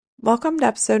Welcome to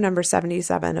episode number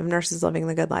 77 of Nurses Living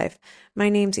the Good Life. My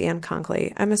name's Ann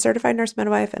Conkley. I'm a certified nurse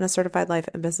midwife and a certified life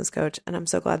and business coach, and I'm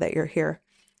so glad that you're here.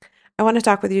 I want to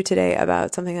talk with you today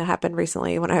about something that happened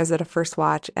recently when I was at a first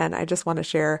watch, and I just want to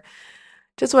share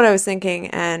just what I was thinking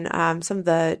and some of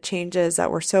the changes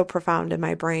that were so profound in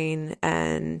my brain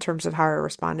in terms of how I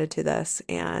responded to this.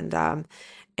 And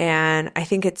I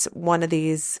think it's one of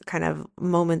these kind of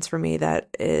moments for me that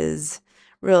is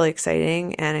really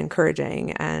exciting and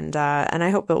encouraging, and I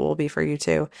hope it will be for you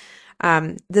too.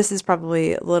 This is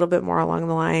probably a little bit more along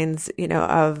the lines,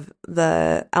 of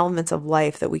the elements of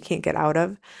life that we can't get out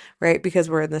of, right? Because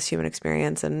we're in this human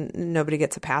experience and nobody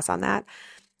gets a pass on that.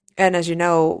 And as you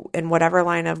know, in whatever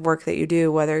line of work that you do,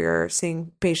 whether you're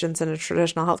seeing patients in a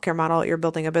traditional healthcare model, you're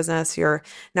building a business, you're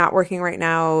not working right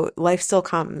now, life still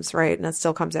comes, right? And it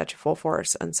still comes at you full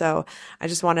force. And so I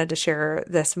just wanted to share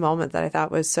this moment that I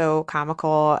thought was so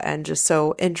comical and just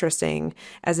so interesting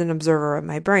as an observer of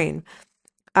my brain.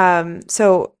 All right,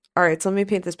 so let me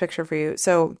paint this picture for you.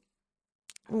 So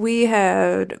we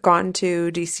had gone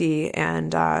to DC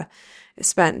and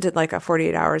did like a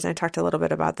 48 hours. And I talked a little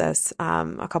bit about this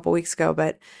a couple weeks ago,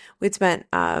 but we'd spent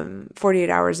 48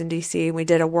 hours in DC. We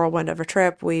did a whirlwind of a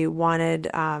trip. We wanted,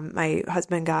 my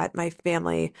husband got my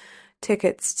family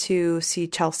tickets to see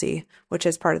Chelsea, which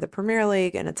is part of the Premier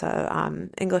League, and it's a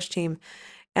English team.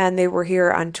 And they were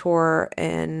here on tour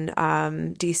in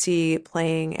DC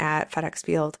playing at FedEx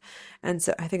Field. And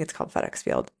so I think it's called FedEx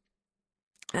Field.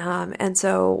 And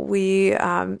so we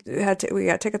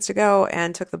got tickets to go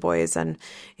and took the boys, and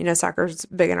soccer's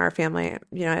big in our family.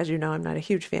 As you know, I'm not a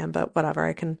huge fan, but whatever,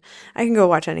 I can go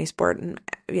watch any sport and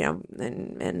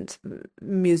and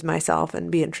amuse myself and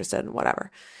be interested in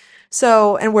whatever.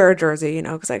 So, and wear a jersey,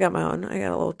 because I got a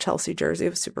little Chelsea jersey. It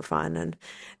was super fun, and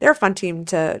they're a fun team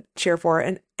to cheer for.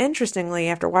 And interestingly,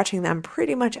 after watching them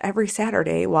pretty much every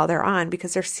Saturday while they're on,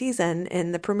 because their season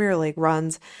in the Premier League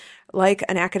runs like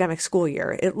an academic school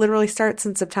year. It literally starts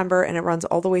in September and it runs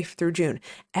all the way through June,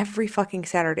 every fucking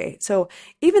Saturday. So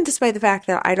even despite the fact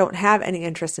that I don't have any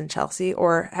interest in Chelsea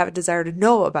or have a desire to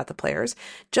know about the players,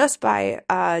 just by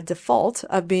default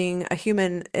of being a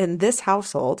human in this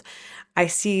household, I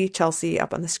see Chelsea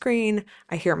up on the screen.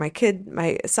 I hear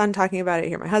my son talking about it. I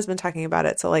hear my husband talking about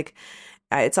it. So like,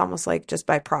 it's almost like just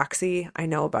by proxy, I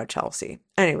know about Chelsea.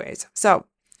 Anyways, so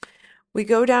we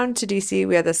go down to DC.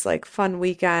 We had this like fun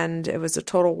weekend. It was a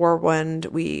total whirlwind.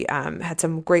 We had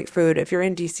some great food. If you're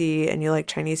in DC and you like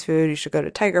Chinese food, you should go to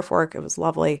Tiger Fork. It was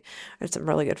lovely. There's some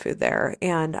really good food there.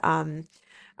 And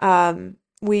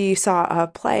we saw a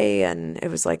play, and it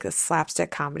was like a slapstick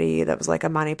comedy that was like a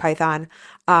Monty Python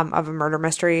of a murder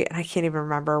mystery. And I can't even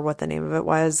remember what the name of it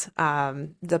was,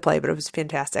 the play, but it was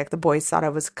fantastic. The boys thought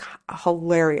it was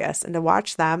hilarious. And to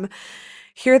watch them,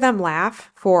 hear them laugh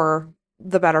for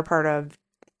the better part of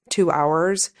 2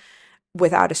 hours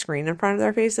without a screen in front of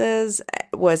their faces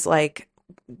was like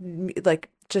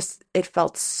just, it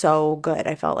felt so good.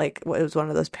 I felt like it was one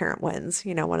of those parent wins,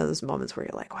 one of those moments where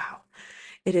you're like, wow,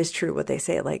 it is true what they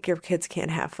say, like your kids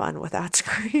can't have fun without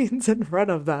screens in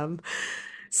front of them.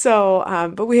 So,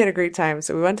 but we had a great time.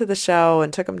 So we went to the show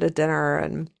and took them to dinner,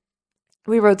 and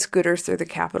we rode scooters through the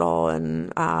Capitol,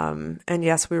 and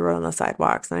yes, we rode on the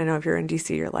sidewalks. And I know if you're in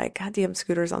DC, you're like, God damn,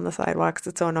 scooters on the sidewalks.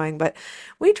 It's so annoying. But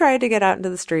we tried to get out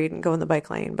into the street and go in the bike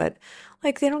lane, but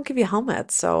like they don't give you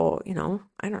helmets. So,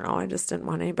 I don't know. I just didn't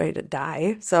want anybody to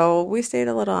die. So we stayed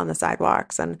a little on the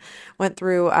sidewalks and went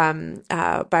through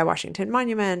by Washington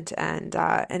Monument, and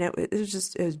it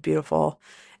was beautiful.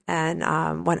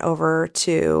 And went over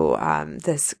to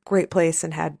this great place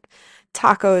and had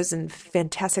tacos and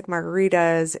fantastic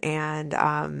margaritas,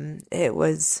 and it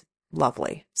was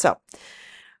lovely. So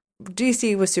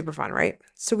DC was super fun, right?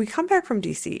 So we come back from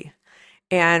DC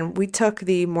and we took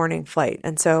the morning flight.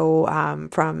 And so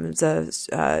from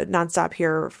the nonstop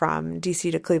here from DC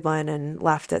to Cleveland, and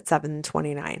left at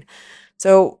 7:29.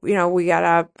 So, we got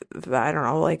up, I don't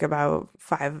know, like about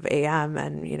 5 a.m.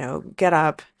 and, get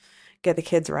up, get the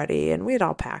kids ready, and we had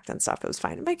all packed and stuff. It was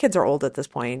fine. My kids are older at this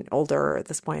point.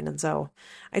 And so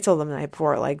I told them the night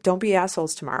before, like, don't be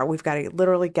assholes tomorrow. We've got to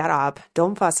literally get up.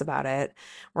 Don't fuss about it.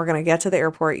 We're going to get to the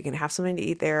airport. You can have something to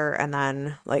eat there. And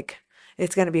then like,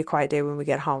 it's going to be a quiet day when we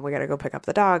get home. We got to go pick up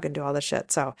the dog and do all this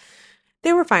shit. So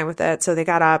they were fine with it. So they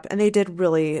got up and they did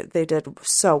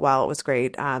so well. It was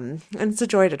great. And it's a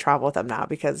joy to travel with them now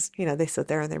because, they sit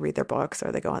there and they read their books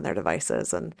or they go on their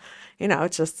devices, and,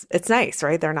 it's nice,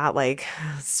 right? They're not like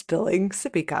spilling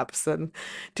sippy cups and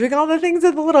doing all the things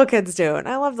that the little kids do. And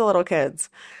I love the little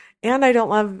kids. And I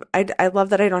love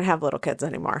that I don't have little kids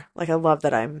anymore. Like, I love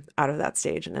that I'm out of that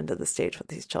stage and into the stage with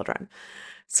these children.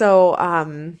 So,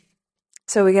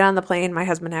 So we get on the plane. My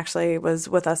husband actually was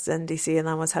with us in DC and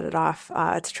then was headed off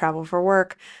to travel for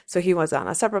work. So he was on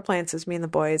a separate plane. So it was me and the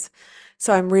boys.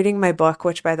 So I'm reading my book,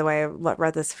 which, by the way, I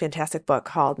read this fantastic book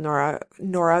called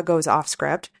Nora Goes Off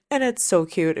Script. And it's so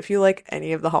cute. If you like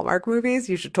any of the Hallmark movies,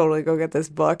 you should totally go get this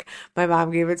book. My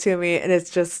mom gave it to me, and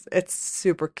it's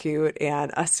super cute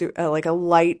and like a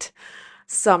light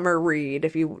summer read.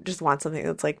 If you just want something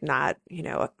that's like not,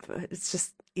 it's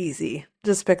just easy.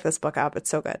 Just pick this book up.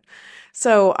 It's so good.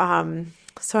 So,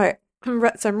 so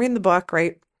I'm reading the book,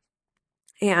 right?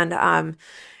 And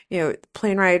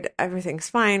plane ride, everything's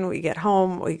fine. We get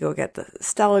home, we go get the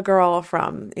Stella girl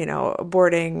from,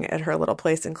 boarding at her little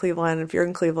place in Cleveland. If you're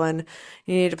in Cleveland,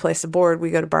 you need a place to board.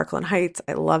 We go to Barkland Heights.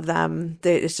 I love them.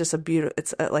 It's just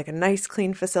like a nice,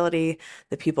 clean facility.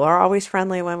 The people are always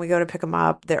friendly when we go to pick them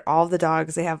up. They're all the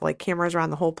dogs. They have like cameras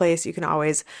around the whole place. You can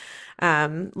always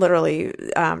literally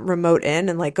remote in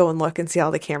and like go and look and see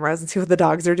all the cameras and see what the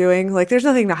dogs are doing. Like there's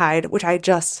nothing to hide, which I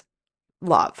just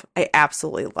love. I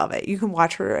absolutely love it. You can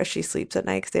watch her as she sleeps at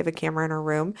night because they have a camera in her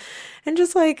room. And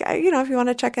just like, if you want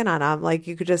to check in on them, like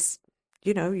you could just,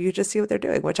 you just see what they're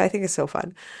doing, which I think is so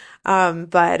fun.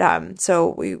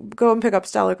 So we go and pick up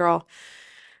Stella Girl,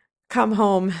 come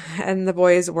home, and the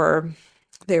boys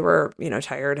they were,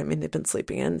 tired. I mean, they've been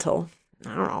sleeping in until,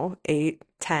 I don't know, 8,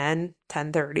 10,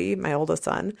 10:30, my oldest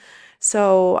son.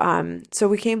 So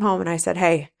we came home and I said,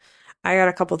 hey, I got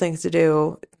a couple things to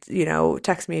do.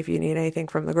 Text me if you need anything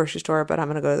from the grocery store, but I'm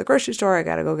going to go to the grocery store. I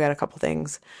got to go get a couple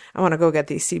things. I want to go get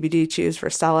these CBD chews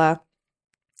for Stella,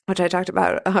 which I talked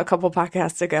about a couple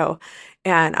podcasts ago.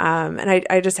 And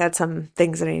I just had some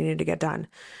things that I needed to get done.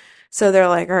 So they're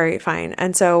like, all right, fine.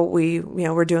 And so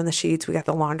we're doing the sheets. We got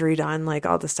the laundry done, like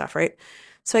all this stuff, right?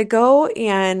 So I go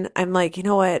and I'm like, you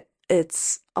know what?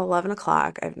 It's 11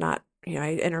 o'clock. I've not,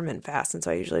 I intermittent fast. And so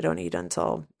I usually don't eat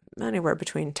until anywhere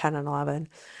between 10 and 11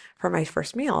 for my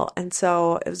first meal. And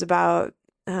so it was about,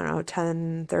 I don't know,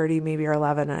 10:30 maybe or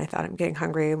 11. And I thought, I'm getting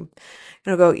hungry. I'm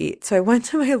going to go eat. So I went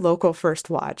to my local First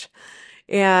Watch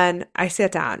and I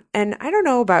sat down. And I don't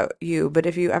know about you, but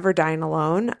if you ever dine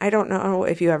alone, I don't know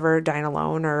if you ever dine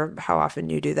alone or how often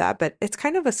you do that, but it's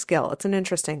kind of a skill. It's an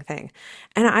interesting thing.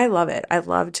 And I love it. I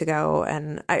love to go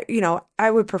and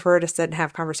I would prefer to sit and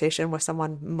have conversation with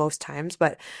someone most times,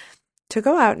 but to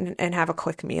go out and have a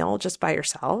quick meal just by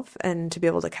yourself and to be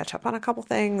able to catch up on a couple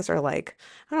things or like,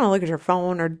 I don't know, look at your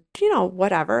phone or,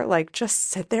 whatever, like just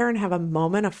sit there and have a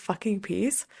moment of fucking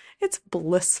peace. It's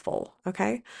blissful.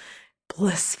 Okay.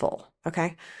 Blissful.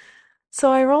 Okay.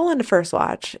 So I roll into First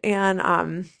Watch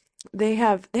and, they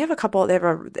have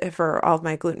for all of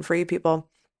my gluten-free people,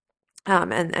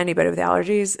 and anybody with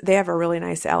allergies, they have a really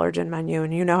nice allergen menu.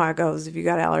 And you know how it goes if you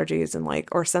got allergies and like,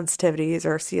 or sensitivities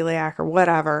or celiac or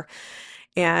whatever.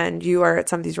 And you are at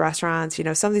some of these restaurants,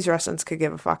 some of these restaurants could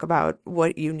give a fuck about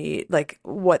what you need, like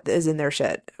what is in their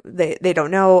shit. They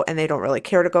don't know and they don't really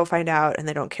care to go find out and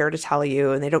they don't care to tell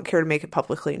you and they don't care to make it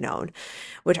publicly known,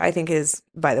 which I think is,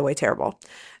 by the way, terrible.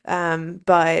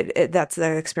 But that's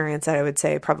the experience that I would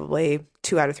say probably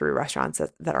 2 out of 3 restaurants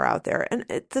that are out there. And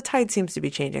the tide seems to be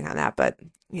changing on that. But,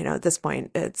 at this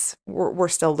point, we're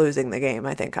still losing the game,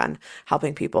 I think, on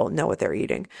helping people know what they're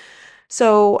eating.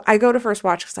 So I go to First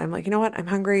Watch because I'm like, you know what? I'm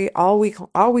hungry all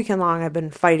weekend long. I've been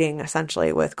fighting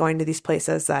essentially with going to these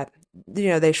places that,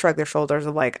 they shrug their shoulders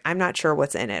of like, I'm not sure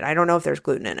what's in it. I don't know if there's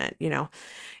gluten in it,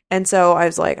 And so I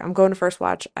was like, I'm going to First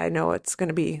Watch. I know it's going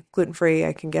to be gluten-free.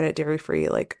 I can get it dairy-free.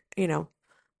 Like,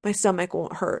 my stomach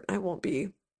won't hurt. I won't be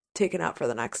taken out for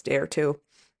the next day or two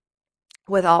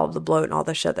with all of the bloat and all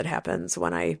the shit that happens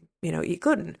when I, eat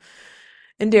gluten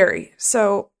and dairy.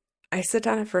 So I sit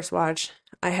down at First Watch.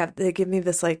 They give me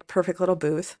this like perfect little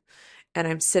booth and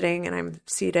I'm sitting and I'm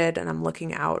seated and I'm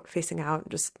looking out, facing out,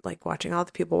 just like watching all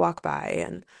the people walk by.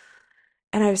 And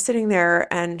I was sitting there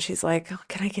and she's like, "Oh,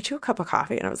 can I get you a cup of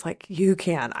coffee?" And I was like, "You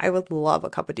can. I would love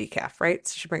a cup of decaf," right?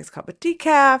 So she brings a cup of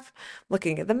decaf,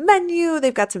 looking at the menu.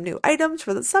 They've got some new items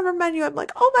for the summer menu. I'm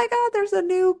like, "Oh my God, there's a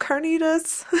new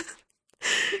carnitas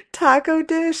taco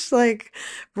dish, like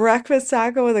breakfast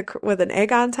taco with an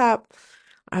egg on top."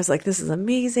 I was like, this is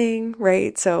amazing,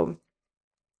 right? So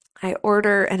I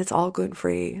order and it's all gluten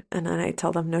free. And then I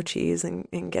tell them no cheese and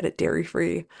get it dairy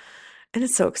free. And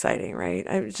it's so exciting, right?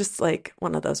 I'm just like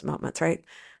one of those moments, right?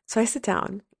 So I sit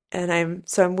down and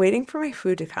I'm waiting for my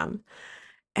food to come.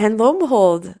 And lo and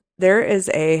behold, there is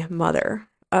a mother,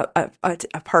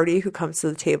 a party who comes to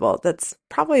the table that's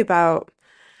probably about,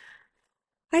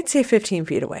 I'd say 15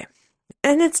 feet away.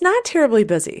 And it's not terribly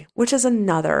busy, which is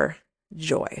another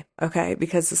joy, okay?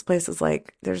 Because this place is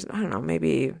like, there's, I don't know,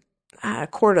 maybe a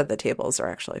quarter of the tables are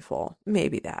actually full,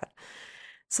 maybe that.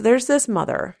 So there's this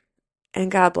mother, And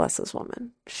God bless this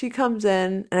woman. She comes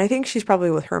in, and I think she's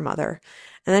probably with her mother,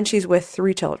 and then she's with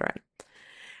 3 children.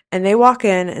 And they walk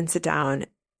in and sit down,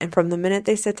 and from the minute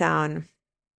they sit down,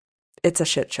 it's a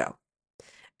shit show.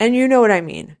 And you know what I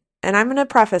mean. And I'm going to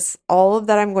preface all of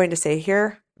that I'm going to say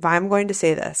here, but I'm going to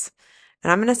say this.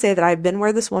 And I'm going to say that I've been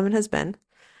where this woman has been.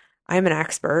 I'm an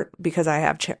expert because I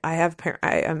am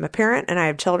a parent and I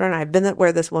have children. I've been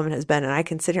where this woman has been, and I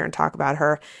can sit here and talk about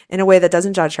her in a way that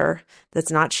doesn't judge her,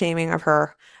 that's not shaming of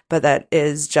her, but that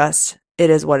is just, it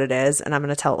is what it is. And I'm going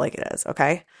to tell it like it is.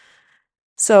 Okay.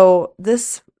 So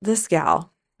this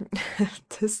gal,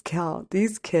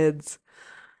 these kids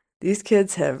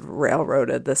have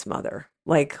railroaded this mother,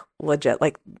 like legit.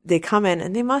 Like they come in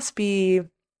and they must be,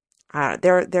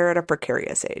 they're at a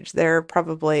precarious age. They're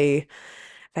probably,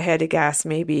 if I had to guess,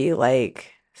 maybe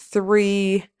like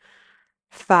 3,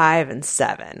 5, and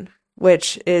 7,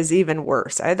 which is even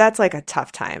worse. That's like a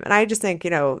tough time. And I just think,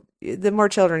 the more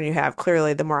children you have,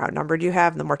 clearly the more outnumbered you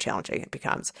have, the more challenging it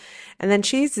becomes. And then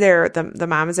she's there, the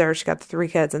mom is there, she got the 3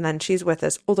 kids, and then she's with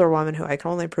this older woman who I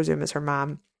can only presume is her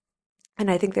mom. And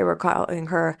I think they were calling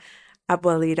her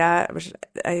abuelita, which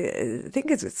I think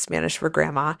is Spanish for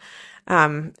grandma.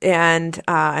 And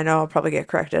I know I'll probably get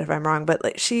corrected if I'm wrong, but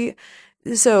like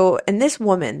and this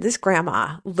woman, this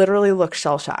grandma, literally looked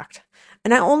shell-shocked.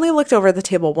 And I only looked over at the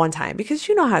table one time because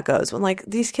you know how it goes when like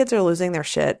these kids are losing their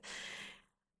shit.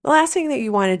 The last thing that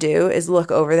you want to do is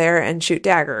look over there and shoot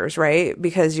daggers, right?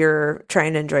 Because you're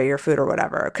trying to enjoy your food or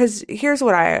whatever. Because here's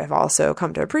what I have also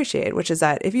come to appreciate, which is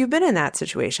that if you've been in that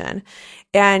situation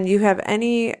and you have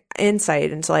any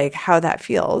insight into like how that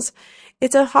feels,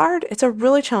 it's a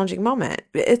really challenging moment.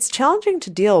 It's challenging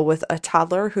to deal with a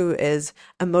toddler who is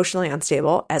emotionally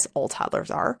unstable, as all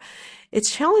toddlers are.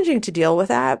 It's challenging to deal with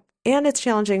that. And it's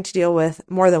challenging to deal with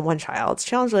more than one child. It's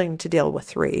challenging to deal with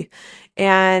 3.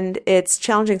 And it's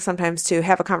challenging sometimes to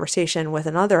have a conversation with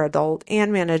another adult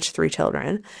and manage 3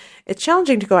 children. It's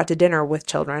challenging to go out to dinner with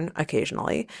children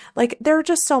occasionally. Like, there are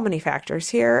just so many factors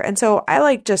here. And so I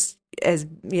like just, as,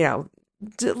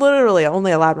 literally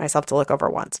only allowed myself to look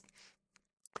over once.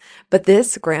 But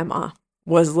this grandma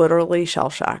was literally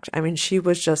shell-shocked. I mean, she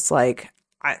was just like,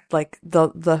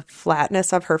 the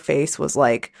flatness of her face was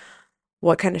like,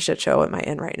 what kind of shit show am I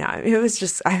in right now? I mean, it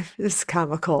was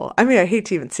comical. I mean, I hate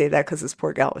to even say that because this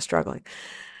poor gal was struggling.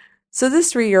 So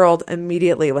this 3-year-old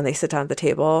immediately, when they sit down at the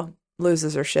table,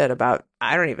 loses her shit about,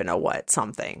 I don't even know what,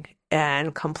 something,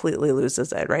 and completely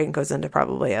loses it, right? And goes into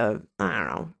probably a, I don't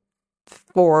know,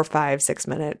 4, 5, 6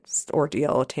 minutes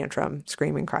ordeal, tantrum,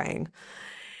 screaming, crying.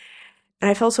 And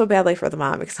I felt so badly for the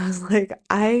mom because I was like,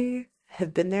 I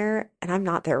have been there and I'm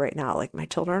not there right now. Like my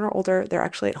children are older. They're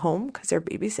actually at home because they're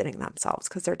babysitting themselves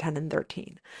because they're 10 and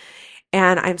 13.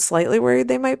 And I'm slightly worried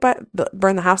they might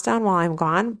burn the house down while I'm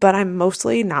gone, but I'm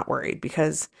mostly not worried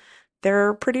because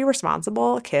they're pretty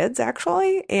responsible kids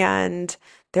actually. And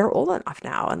they're old enough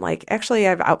now. And like, actually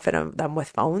I've outfitted them with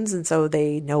phones. And so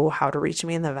they know how to reach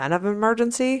me in the event of an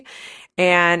emergency.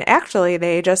 And actually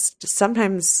they just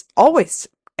sometimes always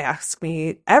ask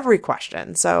me every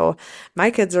question. So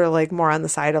my kids are like more on the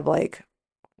side of like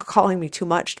calling me too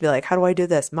much to be like, how do I do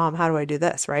this? Mom, how do I do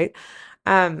this? Right.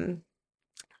 So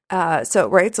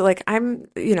like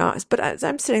but as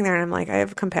I'm sitting there and I'm like, I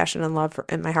have compassion and love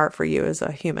in my heart for you as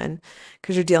a human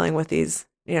because you're dealing with these,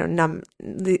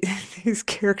 these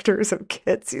characters of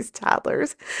kids, these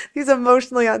toddlers, these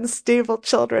emotionally unstable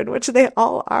children, which they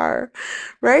all are,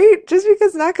 right?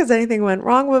 Not because anything went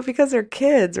wrong, but because they're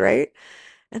kids, right?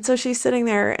 And so she's sitting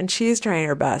there and she's trying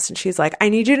her best. And she's like, I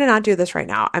need you to not do this right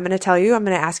now. I'm going to tell you, I'm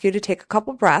going to ask you to take a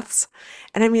couple breaths.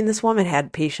 And I mean, this woman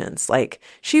had patience. Like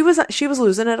she was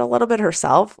losing it a little bit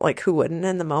herself. Like who wouldn't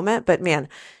in the moment? But man,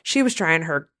 she was trying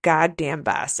her goddamn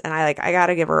best. And I got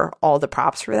to give her all the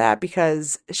props for that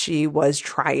because she was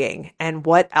trying. And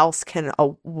what else can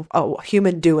a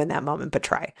human do in that moment but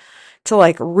try to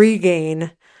like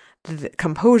regain the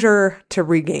composure, to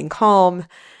regain calm,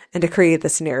 and to create the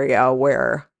scenario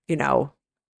where,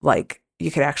 like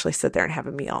you could actually sit there and have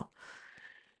a meal.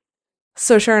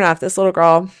 So sure enough, this little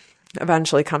girl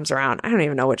eventually comes around. I don't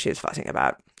even know what she was fussing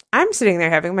about. I'm sitting there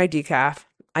having my decaf.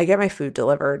 I get my food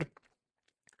delivered.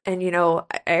 And, I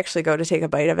actually go to take a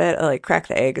bite of it. I like crack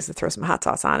the eggs and throw some hot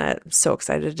sauce on it. I'm so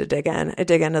excited to dig in. I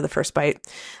dig into the first bite.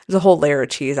 There's a whole layer of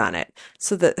cheese on it.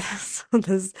 So the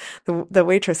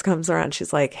waitress comes around.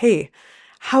 She's like, hey,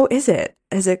 how is it?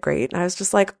 Is it great? And I was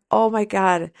just like, oh my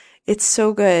God, it's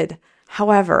so good.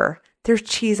 However, there's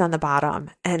cheese on the bottom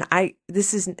and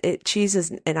cheese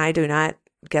is, and I do not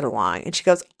get along. And she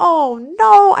goes, oh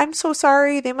no, I'm so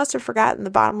sorry. They must have forgotten the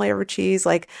bottom layer of cheese.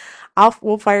 Like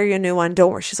we'll fire you a new one.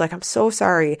 Don't worry. She's like, I'm so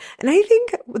sorry. And I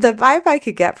think the vibe I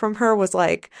could get from her was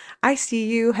like, I see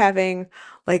you having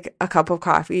like a cup of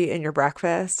coffee in your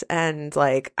breakfast, and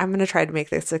like, I'm going to try to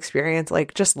make this experience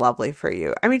like just lovely for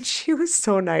you. I mean, she was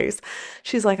so nice.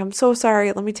 She's like, I'm so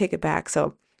sorry. Let me take it back.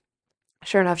 So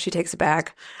sure enough, she takes it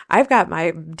back. I've got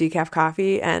my decaf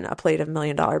coffee and a plate of $1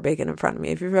 million bacon in front of me.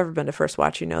 If you've ever been to First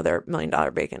Watch, you know their $1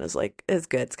 million bacon is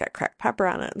good. It's got cracked pepper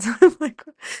on it. So I'm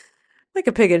like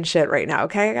a pig in shit right now.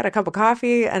 Okay, I got a cup of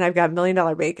coffee and I've got $1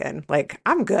 million bacon. Like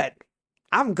I'm good.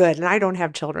 I'm good, and I don't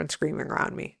have children screaming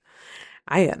around me.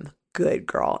 I am good,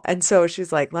 girl. And so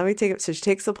she's like, "Let me take it." So she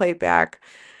takes the plate back.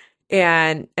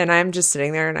 And I'm just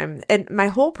sitting there, and my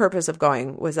whole purpose of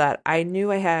going was that I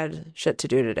knew I had shit to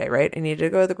do today, right? I needed to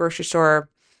go to the grocery store.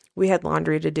 We had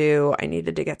laundry to do. I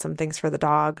needed to get some things for the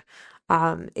dog.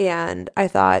 And I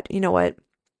thought, you know what?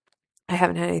 I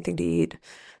haven't had anything to eat.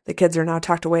 The kids are now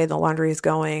tucked away. The laundry is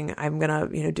going. I'm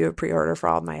gonna, do a pre-order for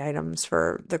all my items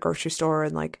for the grocery store,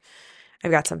 and like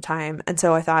I've got some time. And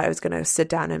so I thought I was gonna sit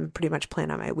down and pretty much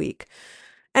plan on my week.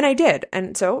 And I did.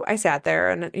 And so I sat there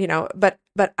and,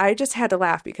 but I just had to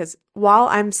laugh because while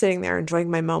I'm sitting there enjoying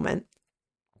my moment,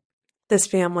 this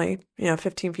family,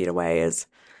 15 feet away is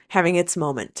having its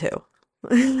moment too.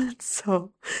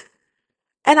 So,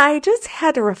 and I just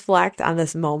had to reflect on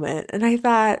this moment. And I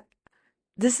thought,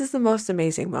 this is the most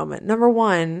amazing moment. Number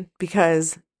one,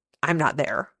 because I'm not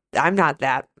there. I'm not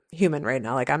that human right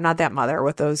now. Like I'm not that mother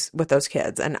with those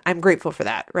kids. And I'm grateful for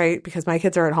that, right? Because my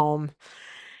kids are at home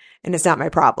and it's not my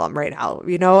problem right now,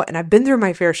 and I've been through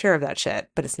my fair share of that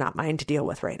shit, but it's not mine to deal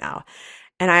with right now.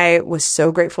 And I was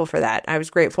so grateful for that. I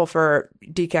was grateful for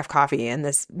decaf coffee and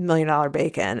this $1 million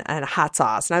bacon and hot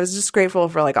sauce. And I was just grateful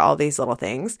for like all these little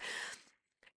things.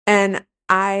 And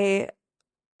I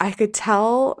could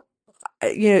tell,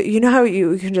 you know how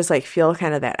you can just like feel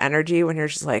kind of that energy when you're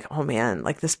just like, oh man,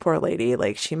 like this poor lady,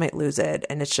 like she might lose it.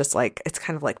 And it's just like, it's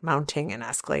kind of like mounting and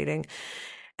escalating.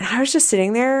 And I was just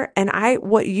sitting there, and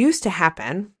what used to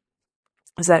happen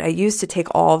is that I used to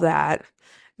take all of that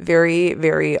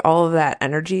all of that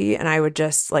energy, and I would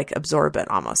just like absorb it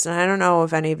almost. And I don't know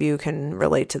if any of you can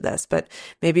relate to this, but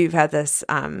maybe you've had this,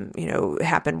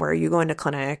 happen where you go into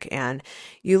clinic and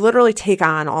you literally take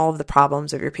on all of the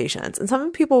problems of your patients. And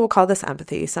some people will call this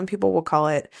empathy. Some people will call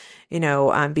it,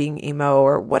 being emo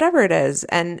or whatever it is.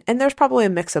 And there's probably a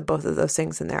mix of both of those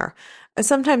things in there. And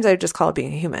sometimes I just call it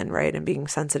being a human, right? And being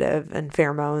sensitive and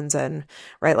pheromones and,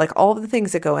 right, like all of the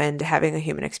things that go into having a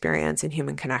human experience and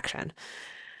human connection.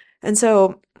 And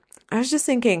so I was just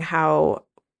thinking how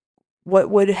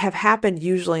what would have happened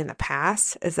usually in the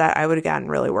past is that I would have gotten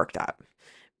really worked up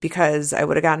because I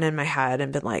would have gotten in my head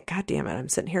and been like, God damn it, I'm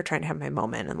sitting here trying to have my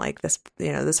moment. And like this,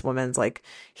 this woman's like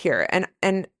here.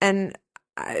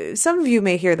 Some of you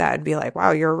may hear that and be like,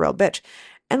 wow, you're a real bitch.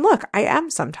 And look, I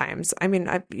am sometimes. I mean,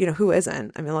 who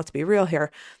isn't? I mean, let's be real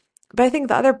here. But I think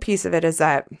the other piece of it is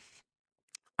that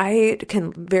I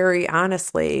can very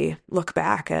honestly look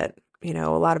back at, a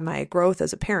lot of my growth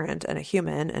as a parent and a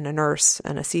human and a nurse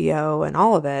and a CEO and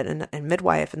all of it and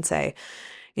midwife and say,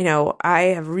 I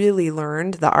have really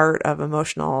learned the art of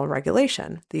emotional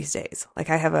regulation these days. Like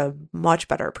I have a much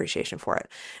better appreciation for it.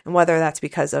 And whether that's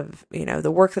because of,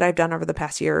 the work that I've done over the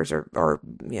past years or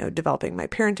developing my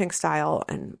parenting style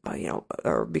and,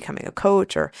 or becoming a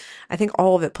coach, or I think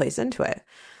all of it plays into it.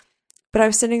 But I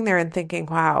was sitting there and thinking,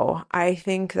 wow, I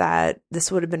think that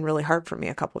this would have been really hard for me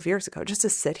a couple of years ago, just to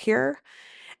sit here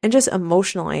and just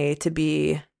emotionally to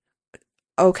be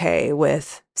okay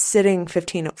with sitting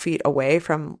 15 feet away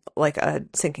from like a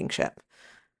sinking ship,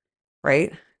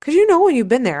 right? Because when you've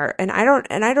been there, and I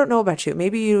don't know about you.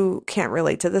 Maybe you can't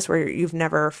relate to this where you've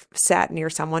never sat near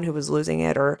someone who was losing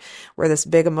it, or where this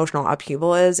big emotional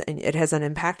upheaval is and it hasn't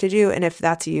impacted you. And if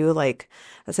that's you, like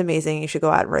that's amazing. You should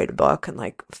go out and write a book and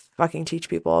like fucking teach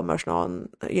people emotional and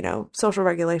social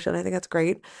regulation. I think that's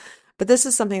great. But this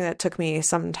is something that took me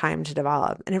some time to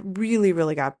develop, and it really,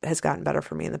 really has gotten better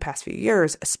for me in the past few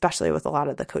years, especially with a lot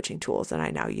of the coaching tools that I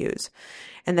now use,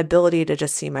 and the ability to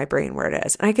just see my brain where it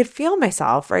is. And I could feel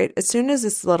myself, right? As soon as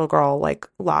this little girl like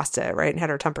lost it, right, and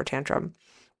had her temper tantrum,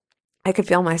 I could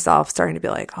feel myself starting to be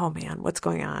like, oh man, what's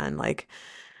going on? Like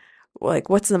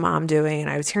what's the mom doing? And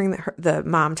I was hearing the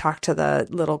mom talk to the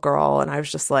little girl, and I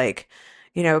was just like,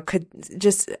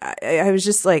 I was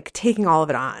just like taking all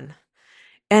of it on.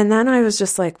 And then I was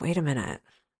just like, wait a minute.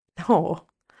 No,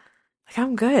 like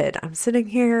I'm good. I'm sitting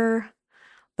here.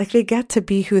 Like they get to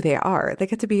be who they are. They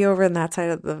get to be over in that side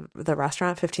of the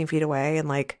restaurant 15 feet away. And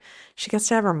like she gets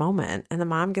to have her moment and the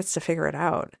mom gets to figure it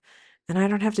out. And I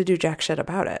don't have to do jack shit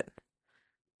about it.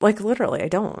 Like literally, I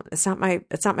don't. It's not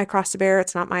my cross to bear.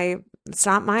 It's not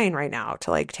mine right now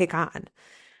to like take on.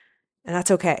 And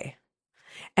that's okay.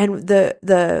 And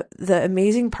the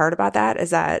amazing part about that is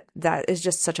that that is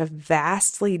just such a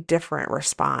vastly different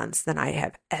response than I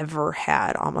have ever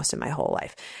had almost in my whole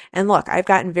life. And look, I've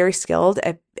gotten very skilled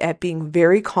at being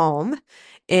very calm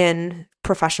in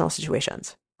professional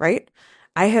situations, right?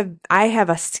 I have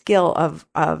a skill of,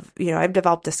 I've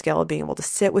developed a skill of being able to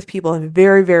sit with people in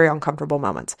very, very uncomfortable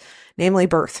moments, namely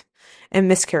birth and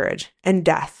miscarriage and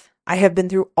death. I have been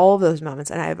through all of those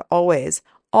moments and I have always,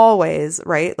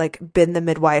 right, like been the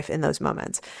midwife in those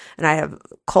moments. And I have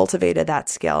cultivated that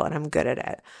skill and I'm good at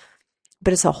it.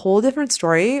 But it's a whole different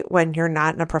story when you're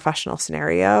not in a professional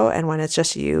scenario and when it's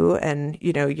just you and,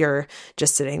 you're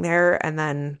just sitting there and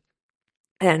then,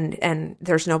 and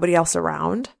there's nobody else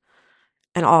around.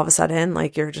 And all of a sudden,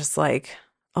 like, you're just like,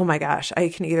 oh my gosh, I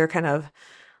can either kind of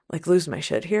like lose my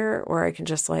shit here or I can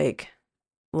just like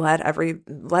let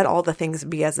all the things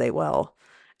be as they will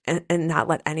and not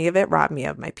let any of it rob me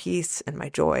of my peace and my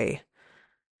joy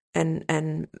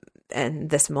and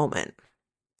this moment.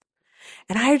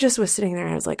 And I just was sitting there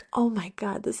and I was like, oh my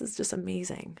God, this is just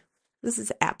amazing. This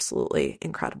is absolutely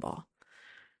incredible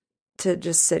to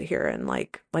just sit here and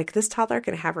like this toddler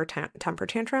can have her temper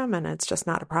tantrum and it's just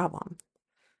not a problem.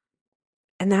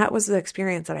 And that was the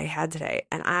experience that I had today.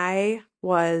 And I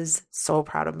was so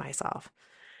proud of myself.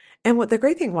 And what the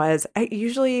great thing was, I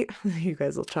usually, you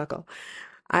guys will chuckle,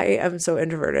 I am so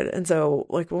introverted. And so,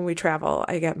 like, when we travel,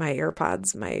 I get my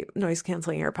AirPods, my noise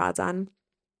canceling AirPods on,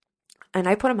 and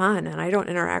I put them on and I don't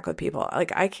interact with people.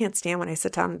 Like, I can't stand when I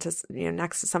sit down to,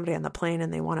 next to somebody on the plane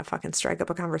and they want to fucking strike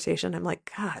up a conversation. I'm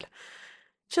like, God,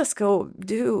 just go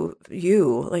do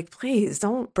you. Like, please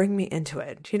don't bring me into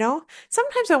it.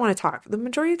 Sometimes I want to talk. The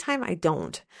majority of the time, I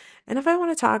don't. And if I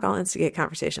want to talk, I'll instigate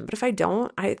conversation. But if I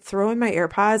don't, I throw in my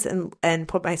AirPods and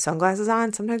put my sunglasses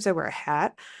on. Sometimes I wear a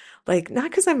hat. Like, not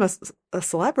because I'm a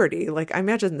celebrity. Like, I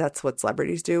imagine that's what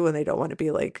celebrities do when they don't want to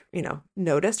be like,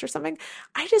 noticed or something.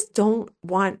 I just don't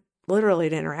want literally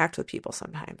to interact with people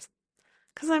sometimes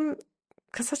because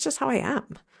that's just how I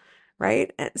am.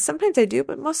 Right. And sometimes I do,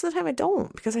 but most of the time I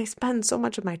don't because I spend so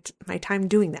much of my time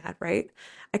doing that. Right.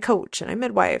 I coach and I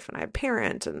midwife and I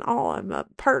parent and I'm a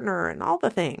partner and all the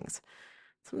things.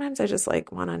 Sometimes I just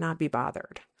like want to not be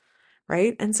bothered.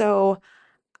 Right. And so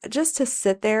just to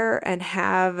sit there and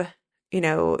have,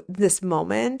 this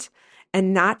moment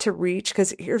and not to reach,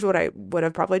 because here's what I would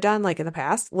have probably done like in the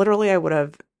past. Literally, I would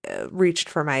have reached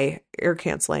for my ear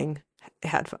canceling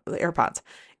AirPods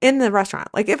in the restaurant.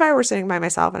 Like if I were sitting by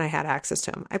myself and I had access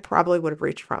to them, I probably would have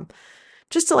reached for them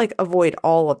just to like avoid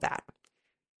all of that.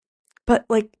 But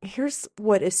like, here's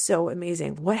what is so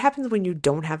amazing. What happens when you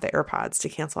don't have the AirPods to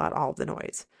cancel out all of the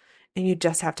noise and you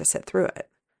just have to sit through it?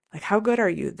 Like, how good are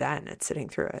you then at sitting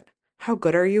through it? How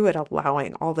good are you at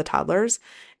allowing all the toddlers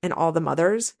and all the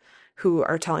mothers who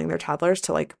are telling their toddlers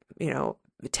to like,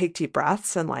 take deep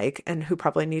breaths and who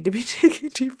probably need to be taking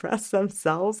deep breaths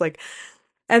themselves, like,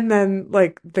 and then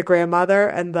like the grandmother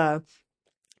and the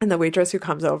waitress who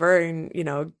comes over and,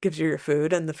 gives you your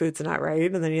food and the food's not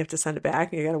right. And then you have to send it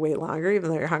back and you got to wait longer,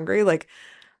 even though you're hungry. Like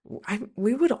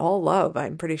we would all love,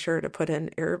 I'm pretty sure, to put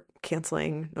in ear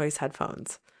canceling noise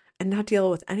headphones and not deal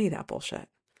with any of that bullshit.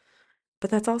 But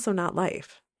that's also not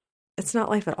life. It's not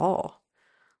life at all.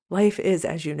 Life is,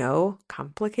 as you know,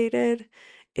 complicated.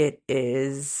 It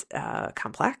is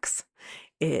complex.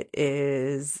 It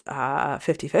is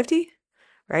 50-50,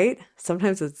 right?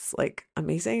 Sometimes it's like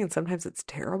amazing and sometimes it's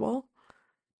terrible,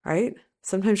 right?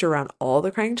 Sometimes you're around all the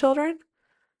crying children,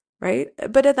 right?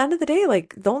 But at the end of the day,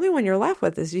 like the only one you're left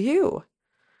with is you.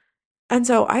 And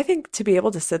so I think to be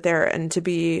able to sit there and to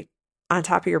be on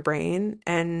top of your brain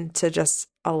and to just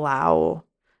allow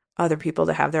other people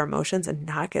to have their emotions and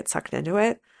not get sucked into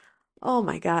it. Oh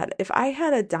my God, if I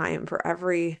had a dime for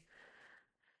every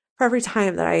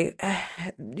time that I,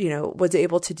 was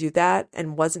able to do that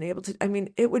and wasn't able to, I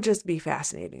mean, it would just be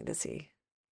fascinating to see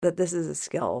that this is a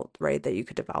skill, right, that you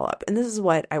could develop. And this is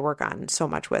what I work on so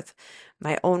much with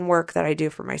my own work that I do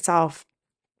for myself,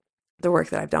 the work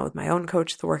that I've done with my own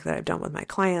coach, the work that I've done with my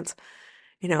clients.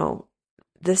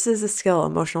 This is a skill,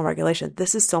 emotional regulation.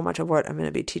 This is so much of what I'm going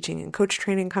to be teaching in coach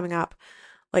training coming up.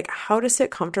 Like how to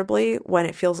sit comfortably when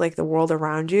it feels like the world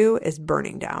around you is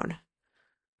burning down.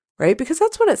 Right? Because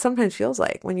that's what it sometimes feels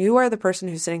like when you are the person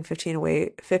who's sitting 15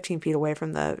 feet away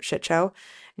from the shit show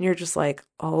and you're just like,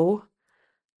 oh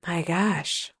my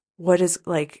gosh, what is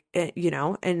like,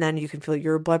 and then you can feel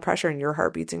your blood pressure and your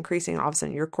heartbeat's increasing. And all of a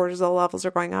sudden your cortisol levels are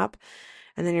going up.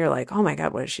 And then you're like, oh my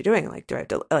God, what is she doing? Like, do I have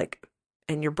to like,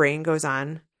 and your brain goes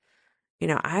on,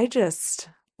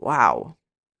 wow.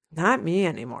 Not me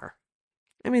anymore.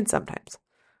 I mean, sometimes,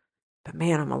 but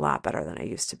man, I'm a lot better than I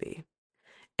used to be.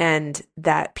 And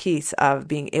that piece of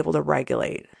being able to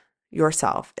regulate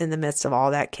yourself in the midst of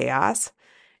all that chaos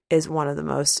is one of the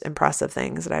most impressive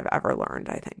things that I've ever learned,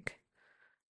 I think,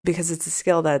 because it's a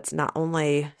skill that's not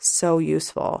only so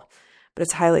useful, but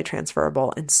it's highly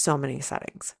transferable in so many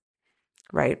settings,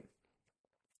 right?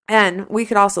 And we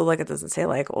could also look at this and say,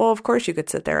 like, well, of course you could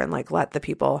sit there and like let the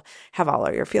people have all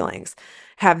of your feelings,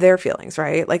 have their feelings,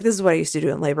 right? Like this is what I used to do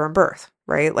in labor and birth,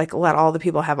 right? Like let all the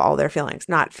people have all their feelings,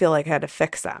 not feel like I had to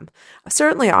fix them.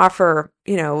 Certainly offer,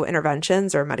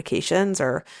 interventions or medications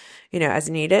or, as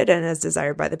needed and as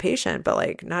desired by the patient, but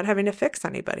like not having to fix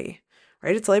anybody,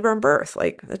 right? It's labor and birth.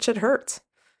 Like that shit hurts.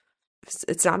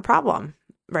 It's not a problem,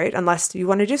 right? Unless you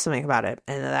want to do something about it.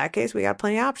 And in that case, we got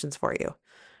plenty of options for you.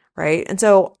 Right. And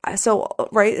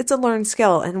right, it's a learned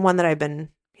skill and one that I've been,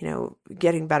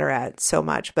 getting better at so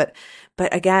much. But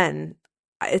again,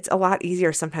 it's a lot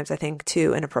easier sometimes, I think,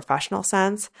 too, in a professional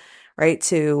sense, right,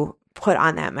 to put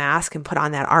on that mask and put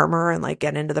on that armor and like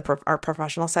get into our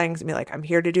professional settings and be like, I'm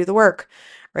here to do the work,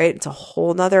 right? It's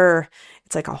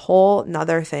like a whole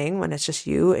nother thing when it's just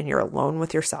you and you're alone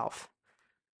with yourself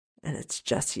and it's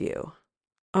just you.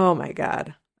 Oh my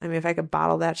God. I mean, if I could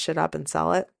bottle that shit up and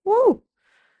sell it, woo.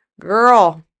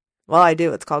 Girl. Well, I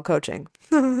do. It's called coaching.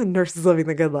 Nurses living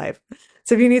the good life.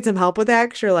 So if you need some help with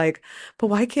that, 'cause you're like, but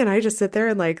why can't I just sit there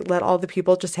and like let all the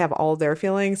people just have all their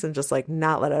feelings and just like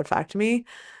not let it affect me?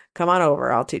 Come on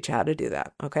over. I'll teach you how to do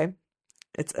that. Okay.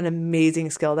 It's an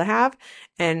amazing skill to have,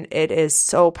 and it is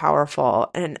so powerful.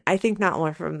 And I think not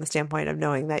only from the standpoint of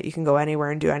knowing that you can go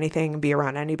anywhere and do anything and be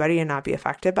around anybody and not be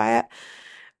affected by it,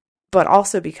 but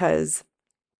also because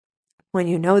when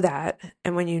you know that,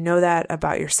 and when you know that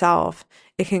about yourself,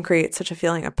 it can create such a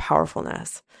feeling of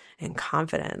powerfulness and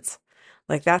confidence.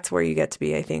 Like that's where you get to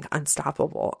be, I think,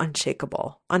 unstoppable,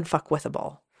 unshakable,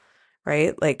 unfuckwithable,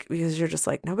 right? Like, because you're just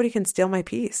like, nobody can steal my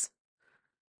peace.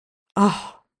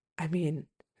 Oh, I mean,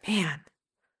 man,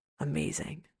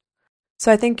 amazing. So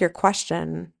I think the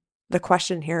question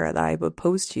here that I would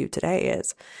pose to you today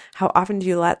is, how often do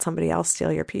you let somebody else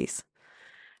steal your peace?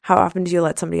 How often do you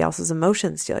let somebody else's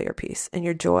emotions steal your peace and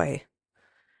your joy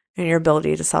and your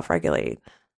ability to self-regulate?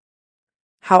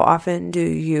 How often do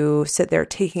you sit there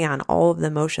taking on all of the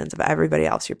emotions of everybody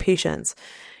else, your patients,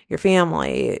 your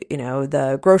family,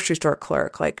 the grocery store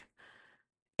clerk, like,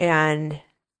 and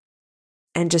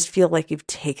just feel like you've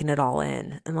taken it all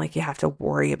in and like you have to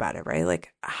worry about it, right?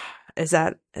 Like,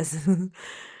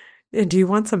 do you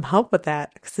want some help with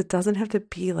that? Because it doesn't have to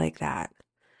be like that.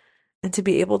 And to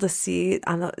be able to see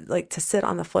to sit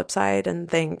on the flip side and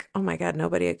think, oh my God,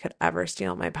 nobody could ever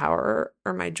steal my power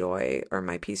or my joy or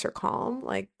my peace or calm.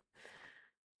 Like,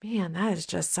 man, that is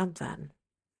just something.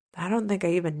 I don't think I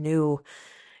even knew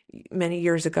many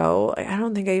years ago. I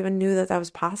don't think I even knew that that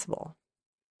was possible.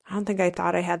 I don't think I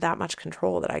thought I had that much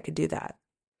control that I could do that.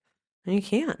 And you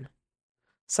can.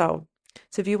 So,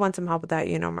 if you want some help with that,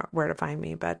 you know where to find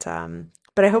me. But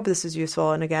I hope this is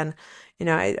useful. And again,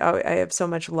 I have so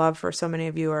much love for so many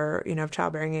of you are, of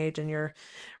childbearing age and you're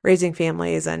raising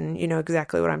families and you know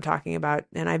exactly what I'm talking about.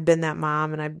 And I've been that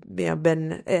mom and I've,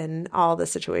 been in all the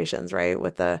situations, right?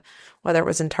 Whether it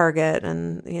was in Target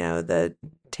and, the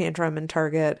tantrum in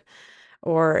Target,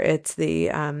 or it's the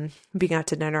being out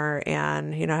to dinner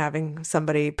and having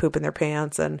somebody poop in their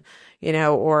pants and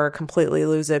or completely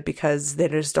lose it because they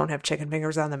just don't have chicken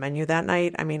fingers on the menu that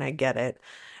night. I mean, I get it,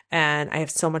 and I have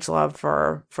so much love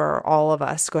for all of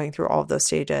us going through all of those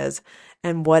stages,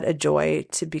 and what a joy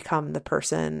to become the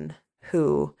person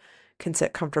who can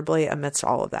sit comfortably amidst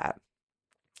all of that.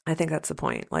 I think that's the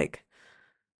point. Like,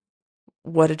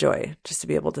 what a joy just to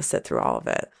be able to sit through all of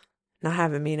it, not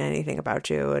have it mean anything about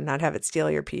you and not have it steal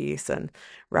your peace and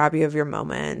rob you of your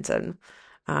moment and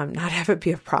not have it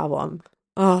be a problem.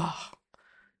 Oh,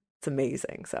 it's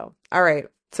amazing. So, all right.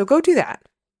 So go do that.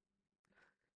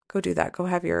 Go do that. Go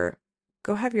have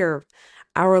your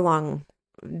hour long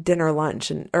dinner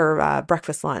lunch or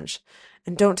breakfast lunch,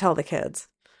 and don't tell the kids.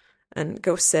 And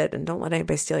go sit and don't let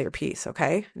anybody steal your peace,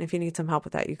 okay? And if you need some help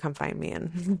with that, you come find me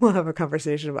and we'll have a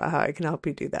conversation about how I can help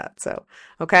you do that. So,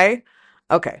 okay?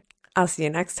 Okay. I'll see you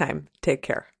next time. Take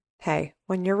care. Hey,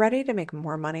 when you're ready to make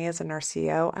more money as a nurse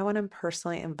CEO, I want to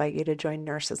personally invite you to join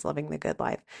Nurses Living the Good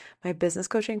Life, my business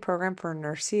coaching program for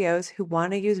nurse CEOs who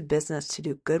want to use business to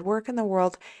do good work in the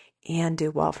world and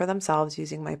do well for themselves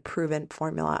using my proven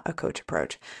formula, a coach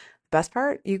approach. Best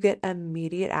part, you get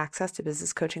immediate access to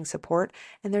business coaching support,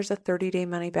 and there's a 30-day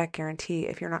money-back guarantee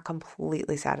if you're not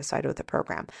completely satisfied with the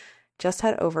program. just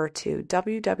head over to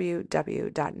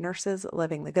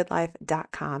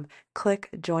www.nurseslivingthegoodlife.com, click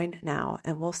join now,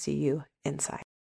 and we'll see you inside.